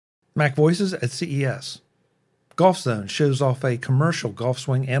MacVoices at CES. Golfzon shows off a commercial golf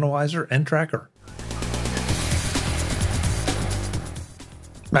swing analyzer and tracker.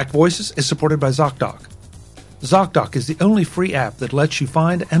 MacVoices is supported by ZocDoc. ZocDoc is the only free app that lets you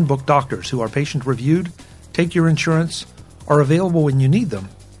find and book doctors who are patient-reviewed, take your insurance, are available when you need them,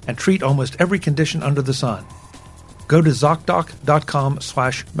 and treat almost every condition under the sun. Go to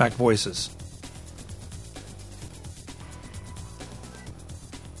ZocDoc.com/MacVoices.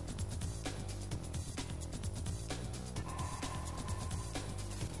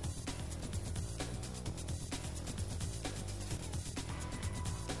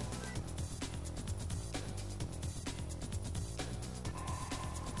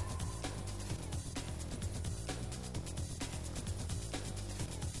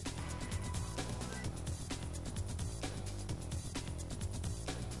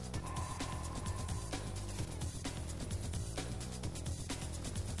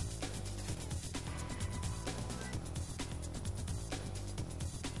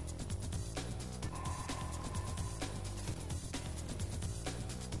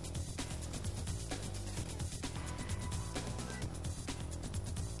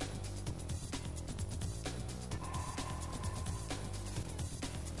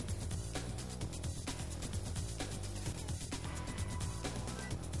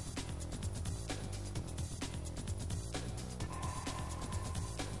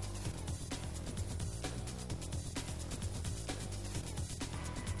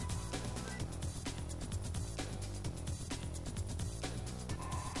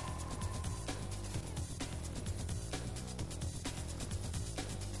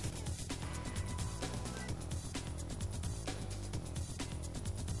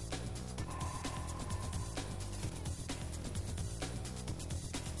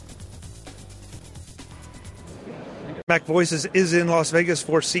 MacVoices is in Las Vegas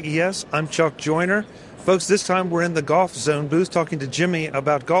for CES. I'm Chuck Joyner. Folks, this time we're in the Golfzon booth talking to Jimmy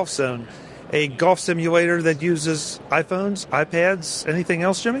about Golfzon, a golf simulator that uses iPhones, iPads, anything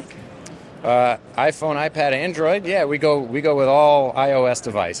else, Jimmy? iPhone, iPad, Android. Yeah, we go with all iOS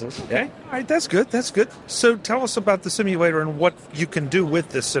devices. Okay. All right, that's good. So tell us about the simulator and what you can do with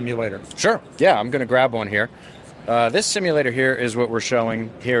this simulator. Sure. Yeah, I'm going to grab one here. This simulator here is what we're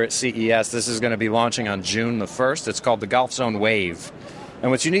showing here at CES. This is going to be launching on June the 1st. It's called the Golfzon Wave.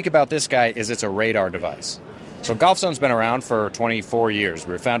 And what's unique about this guy is it's a radar device. So Golfzon's been around for 24 years.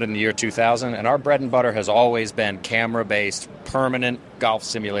 We were founded in the year 2000, and our bread and butter has always been camera-based, permanent golf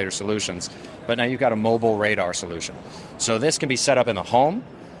simulator solutions. But now you've got a mobile radar solution. So this can be set up in the home,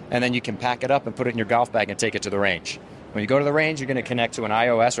 and then you can pack it up and put it in your golf bag and take it to the range. When you go to the range, you're going to connect to an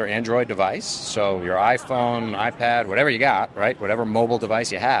iOS or Android device, so your iPhone, iPad, whatever you got, right, whatever mobile device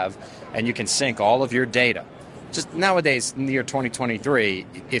you have, and you can sync all of your data. Just nowadays, in the year 2023,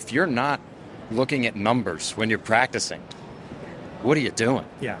 if you're not looking at numbers when you're practicing, what are you doing?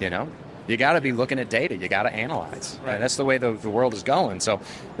 Yeah. You know? You got to be looking at data. You got to analyze. Right. That's the way the world is going. So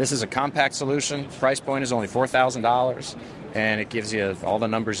this is a compact solution. Price point is only $4,000, and it gives you all the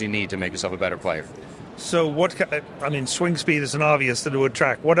numbers you need to make yourself a better player. So swing speed is an obvious that it would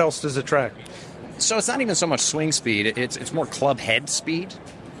track. What else does it track? So it's not even so much swing speed. It's more club head speed.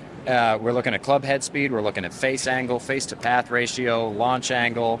 We're looking at club head speed. We're looking at face angle, face-to-path ratio, launch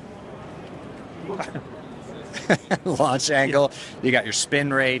angle. Launch angle. You got your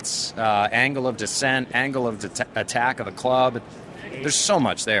spin rates, angle of descent, angle of attack of the club. There's so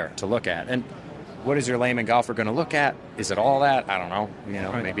much there to look at. And what is your layman golfer going to look at? Is it all that? I don't know.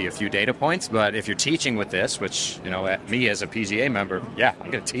 Right. Maybe a few data points. But if you're teaching with this, which, me as a PGA member, yeah,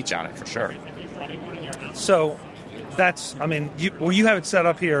 I'm going to teach on it for sure. So you have it set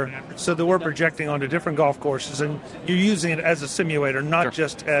up here so that we're projecting onto different golf courses, and you're using it as a simulator, not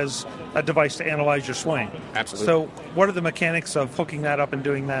just as a device to analyze your swing. Absolutely. So what are the mechanics of hooking that up and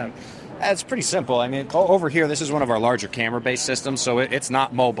doing that? It's pretty simple. Over here, this is one of our larger camera-based systems, so it's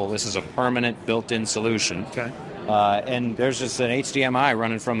not mobile. This is a permanent built-in solution. Okay. And there's just an HDMI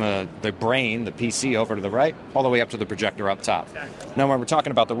running from the brain, the PC, over to the right, all the way up to the projector up top. Now, when we're talking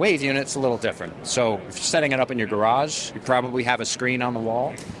about the Wave unit, it's a little different. So if you're setting it up in your garage, you probably have a screen on the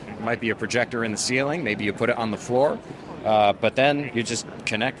wall. It might be a projector in the ceiling. Maybe you put it on the floor. But then you just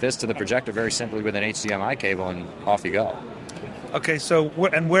connect this to the projector very simply with an HDMI cable, and off you go. Okay, so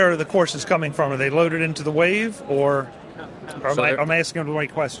where are the courses coming from? Are they loaded into the Wave, or am I asking the right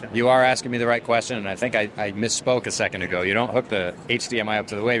question? You are asking me the right question, and I think I misspoke a second ago. You don't hook the HDMI up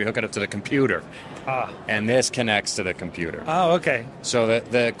to the Wave, you hook it up to the computer. And this connects to the computer. Oh, okay. So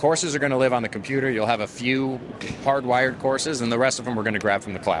the courses are going to live on the computer. You'll have a few hardwired courses, and the rest of them we're going to grab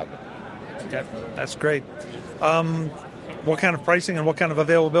from the cloud. Okay, that's great. What kind of pricing and what kind of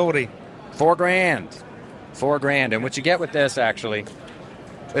availability? $4,000. $4,000. And what you get with this, actually,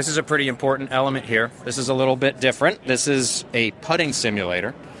 this is a pretty important element here. This is a little bit different. This is a putting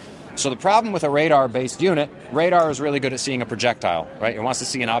simulator. So the problem with a radar-based unit, radar is really good at seeing a projectile, right? It wants to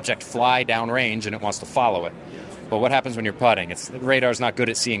see an object fly downrange, and it wants to follow it. But what happens when you're putting? Radar's not good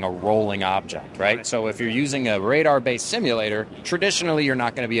at seeing a rolling object, right? So if you're using a radar-based simulator, traditionally you're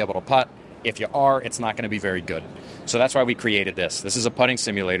not going to be able to putt. If you are, it's not going to be very good. So that's why we created this. This is a putting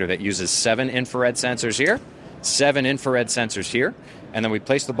simulator that uses 7 infrared sensors here, 7 infrared sensors here, and then we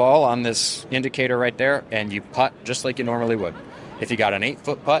place the ball on this indicator right there, and you putt just like you normally would. If you got an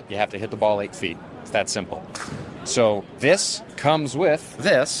 8-foot putt, you have to hit the ball 8 feet. It's that simple. So this comes with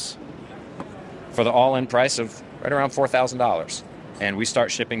this for the all-in price of right around $4,000. And we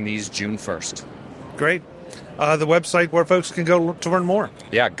start shipping these June 1st. Great. The website where folks can go to learn more.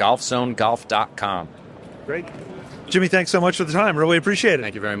 Yeah, golfzonegolf.com. Great. Jimmy, thanks so much for the time. Really appreciate it.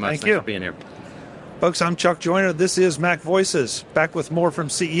 Thank you very much. Thanks for being here. Folks, I'm Chuck Joyner. This is MacVoices. Back with more from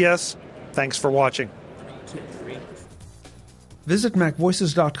CES. Thanks for watching. Visit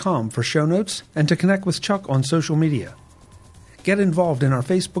MacVoices.com for show notes and to connect with Chuck on social media. Get involved in our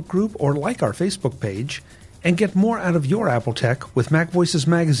Facebook group or like our Facebook page and get more out of your Apple tech with MacVoices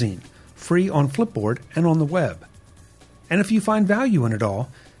Magazine, free on Flipboard and on the web. And if you find value in it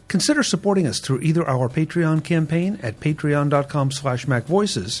all, consider supporting us through either our Patreon campaign at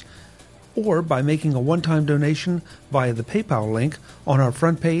patreon.com/MacVoices or by making a one-time donation via the PayPal link on our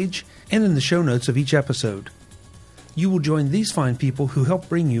front page and in the show notes of each episode. You will join these fine people who help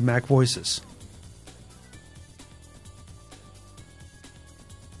bring you Mac Voices.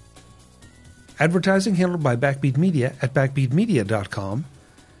 Advertising handled by Backbeat Media at backbeatmedia.com.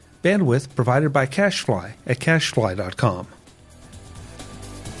 Bandwidth provided by CashFly at cashfly.com.